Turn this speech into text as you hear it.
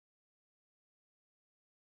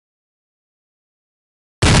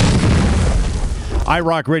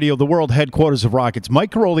iRock Radio, the world headquarters of rock. It's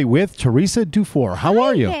Mike Karolyi with Teresa Dufour. How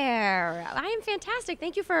are you? Hi there. I am fantastic.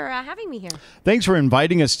 Thank you for having me here. Thanks for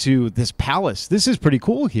inviting us to this palace. This is pretty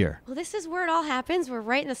cool here. Well, this is where it all happens. We're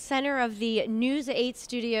right in the center of the News 8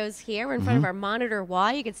 studios here. We're in front of our monitor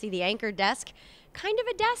wall. You can see the anchor desk. Kind of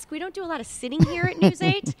a desk. We don't do a lot of sitting here at News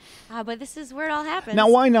 8, but this is where it all happens. Now,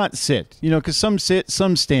 why not sit? You know, because some sit,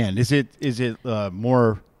 some stand. Is it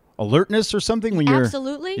more alertness or something when you're...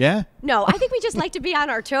 Absolutely. Yeah? No, I think we just like to be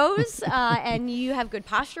on our toes, and you have good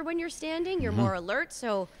posture when you're standing. You're more alert,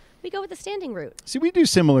 so we go with the standing route. See, we do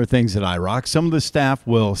similar things at iRock. Some of the staff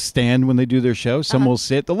will stand when they do their show. Some will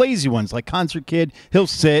sit. The lazy ones, like Concert Kid, he'll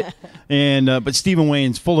sit. But Stephen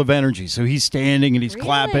Wayne's full of energy, so he's standing and he's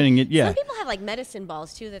clapping. And, yeah. Some people have like medicine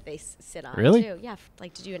balls too that they sit on. Really? Too. Yeah,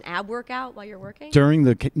 like to do an ab workout while you're working. During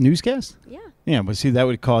the newscast? Yeah. Yeah, but see, that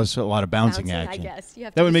would cause a lot of bouncing action. I guess. You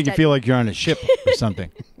have that would make you feel like you're on a ship or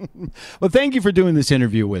something. Well, thank you for doing this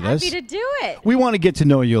interview with us. Happy to do it. We want to get to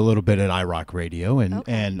know you a little bit at iRock Radio,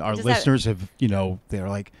 and our listeners have, they're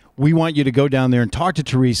like, we want you to go down there and talk to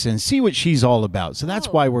Teresa and see what she's all about. So that's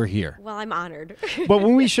why we're here. Well, I'm honored. But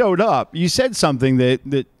when we showed up, you said something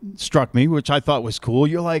that struck me, which I thought was cool.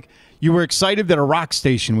 You're like, you were excited that a rock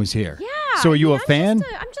station was here. Yeah. So are you a fan?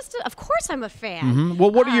 Of course I'm a fan.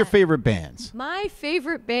 Well, what are your favorite bands? My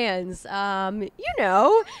favorite bands, Well,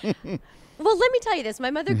 let me tell you this. My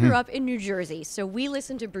mother grew up in New Jersey, so we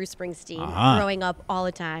listened to Bruce Springsteen growing up all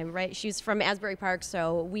the time, right? She's from Asbury Park,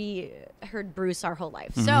 so we heard Bruce our whole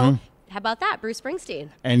life. So how about that, Bruce Springsteen?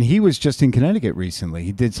 And he was just in Connecticut recently.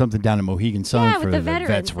 He did something down at Mohegan Sun for the Vets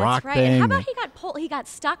veterans. Rock That's right. thing. And how about he got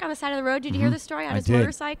stuck on the side of the road? Did you hear the story? On his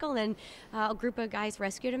motorcycle, and a group of guys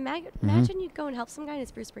rescued him. Imagine you go and help some guy and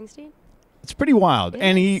it's Bruce Springsteen. It's pretty wild.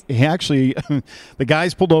 And he actually, the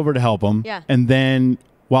guys pulled over to help him. Yeah. And then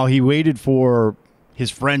while he waited for his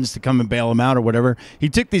friends to come and bail him out or whatever, he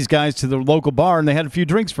took these guys to the local bar and they had a few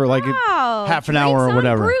drinks for like half an hour or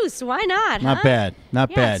whatever. Bruce, why not? Not bad.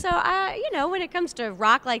 Not bad. So, when it comes to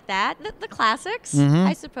rock like that, the classics,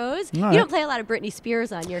 I suppose. You don't play a lot of Britney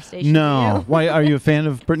Spears on your station. No. Do you? Why? Are you a fan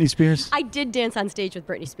of Britney Spears? I did dance on stage with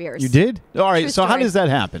Britney Spears. You did? All right. True So how story. does that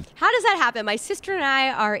happen? How does that happen? My sister and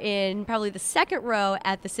I are in probably the second row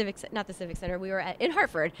at the not the Civic Center. We were in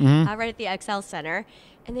Hartford, right at the XL Center.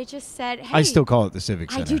 And they just said, hey. I still call it the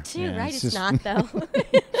Civic Center. I do too, yeah, right? It's just... not, though.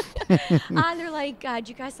 They're like, do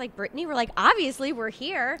you guys like Britney? We're like, obviously, we're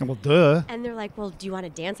here. Well, duh. And they're like, well, do you want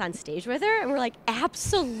to dance on stage with her? And we're like,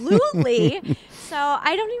 absolutely. So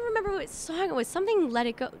I don't even remember what song it was. Something Let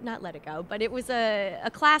It Go. Not Let It Go, but it was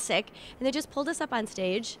a classic. And they just pulled us up on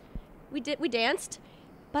stage. We danced,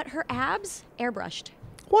 but her abs airbrushed.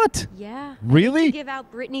 What? Yeah. Really? To give out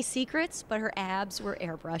Britney secrets, but her abs were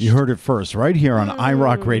airbrushed. You heard it first, right here on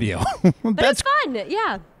iRock Radio. That's fun,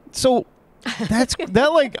 yeah. So that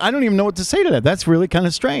I don't even know what to say to that. That's really kind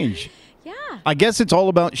of strange. Yeah. I guess it's all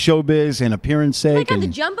about showbiz and appearance sake. Like on the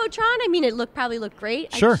Jumbotron, I mean, it probably looked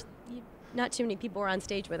great. Sure. Not too many people were on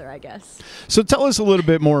stage with her, I guess. So tell us a little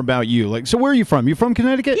bit more about you. So where are you from? You from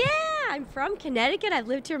Connecticut? Yeah, I'm from Connecticut. I've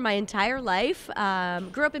lived here my entire life.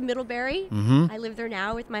 Grew up in Middlebury. I live there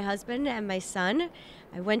now with my husband and my son.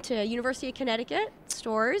 I went to University of Connecticut,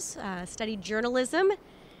 Storrs, studied journalism.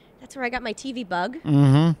 That's where I got my TV bug.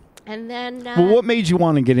 And then... well, what made you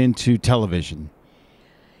want to get into television?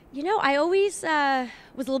 I always was a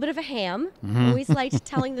little bit of a ham. Always liked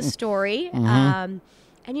telling the story.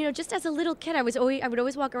 And, just as a little kid, I would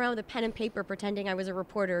always walk around with a pen and paper pretending I was a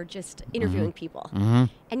reporter just interviewing people. And,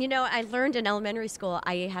 I learned in elementary school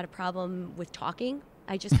I had a problem with talking.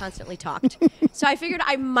 I just constantly talked. So I figured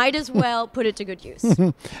I might as well put it to good use.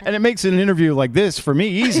 And it makes an interview like this, for me,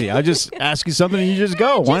 easy. I just ask you something and you just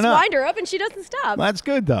go. Why not? Just wind her up and she doesn't stop. Well, that's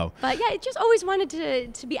good, though. But, yeah, I just always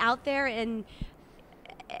wanted to be out there and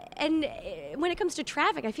when it comes to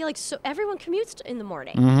traffic, I feel like everyone commutes in the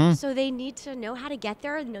morning. So they need to know how to get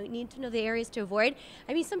there, need to know the areas to avoid.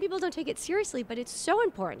 I mean, some people don't take it seriously, but it's so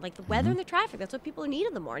important. Like the weather and the traffic, that's what people need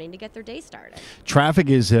in the morning to get their day started. Traffic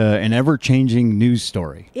is an ever-changing news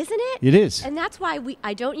story. Isn't it? It is. And that's why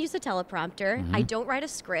I don't use a teleprompter. I don't write a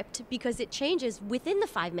script because it changes within the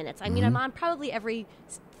 5 minutes. I mean, I'm on probably every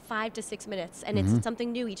 5 to 6 minutes, and it's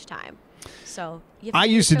something new each time. So I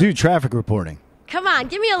used to do traffic reporting. Come on,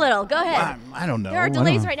 give me a little. Go ahead. I don't know. There are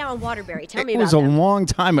delays right now in Waterbury. Tell me about that. It was a them. long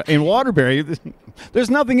time. In Waterbury, there's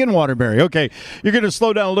nothing in Waterbury. Okay, you're going to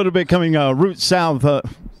slow down a little bit coming route south.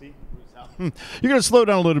 You're going to slow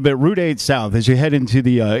down a little bit. Route 8 South as you head into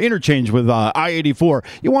the interchange with I-84.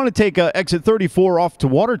 You want to take exit 34 off to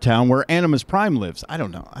Watertown where Animus Prime lives. I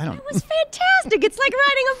don't know. It was fantastic. It's like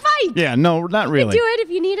riding a bike. Yeah, no, not really. You could do it if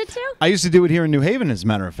you needed to. I used to do it here in New Haven, as a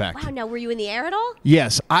matter of fact. Wow, now were you in the air at all?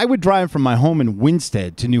 Yes, I would drive from my home in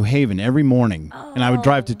Winstead to New Haven every morning. And I would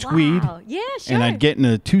drive to Tweed. Wow. Yeah, sure. And I'd get in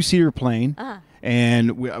a 2-seater plane.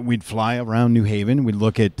 And we'd fly around New Haven. We'd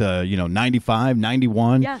look at, 95,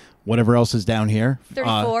 91, whatever else is down here.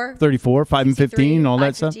 34. 5 and 15, all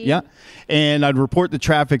that stuff. Yeah. And I'd report the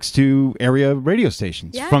traffics to area radio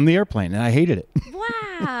stations from the airplane, and I hated it.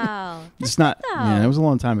 Wow. It's not, it was a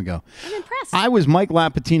long time ago. I'm impressed. I was Mike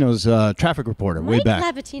Lapatino's traffic reporter way back.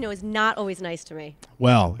 Mike Lapatino is not always nice to me.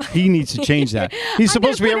 Well, he needs to change that. He's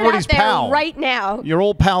supposed to be everybody's pal. Right now. Your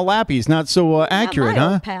old pal Lappy's not so accurate,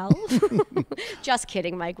 not my huh? Old pal. Just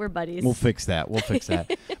kidding, Mike. We're buddies. We'll fix that.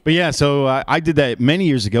 But yeah, so I did that many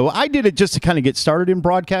years ago. I did it just to kind of get started in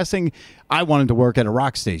broadcasting. I wanted to work at a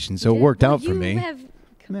rock station, so it worked out for me.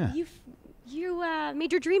 You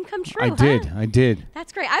made your dream come true. I did.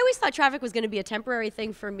 That's great. I always thought traffic was going to be a temporary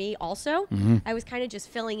thing for me also. I was kind of just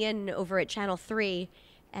filling in over at Channel 3,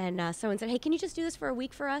 and someone said, hey, can you just do this for a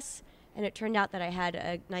week for us? And it turned out that I had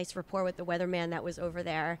a nice rapport with the weatherman that was over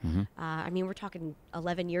there. I mean, we're talking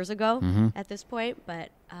 11 years ago at this point, but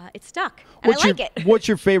it stuck. And I like it. What's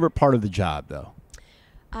your favorite part of the job, though?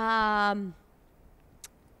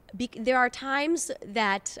 There are times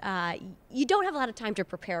that you don't have a lot of time to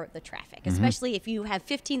prepare the traffic, especially if you have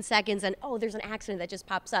 15 seconds and, there's an accident that just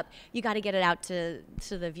pops up. You got to get it out to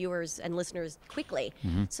the viewers and listeners quickly.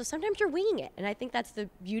 So sometimes you're winging it, and I think that's the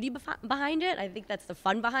beauty behind it. I think that's the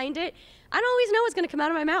fun behind it. I don't always know what's going to come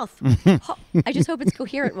out of my mouth. I just hope it's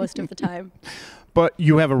coherent most of the time. But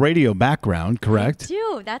you have a radio background, correct? I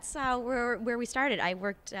do. That's where we started. I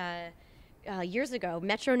worked years ago,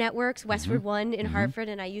 Metro Networks, Westwood One in Hartford,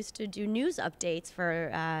 and I used to do news updates for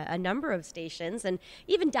a number of stations and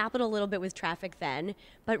even dabbled a little bit with traffic then.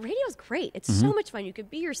 But radio's great. It's so much fun. You could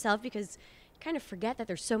be yourself because you kind of forget that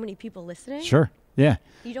there's so many people listening. Sure. Yeah.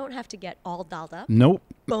 You don't have to get all dolled up. Nope.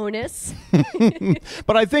 Bonus.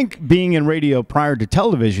 But I think being in radio prior to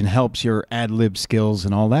television helps your ad-lib skills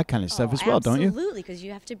and all that kind of stuff as well, don't you? Absolutely, because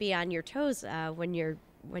you have to be on your toes when you're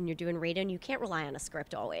doing radio, and you can't rely on a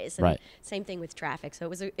script always. And same thing with traffic.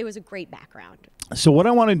 So it was a great background. So what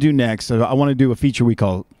I want to do next, I want to do a feature we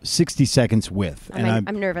call 60 Seconds With.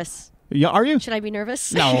 I'm nervous. Yeah, are you? Should I be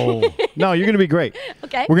nervous? No, you're going to be great.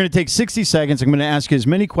 Okay. We're going to take 60 seconds. I'm going to ask you as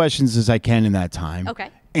many questions as I can in that time. Okay.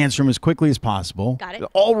 Answer them as quickly as possible. Got it.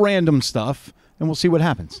 All random stuff, and we'll see what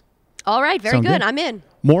happens. All right. Very good. I'm in.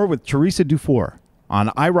 More with Teresa Dufour on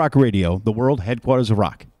iRock Radio, the world headquarters of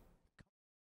rock.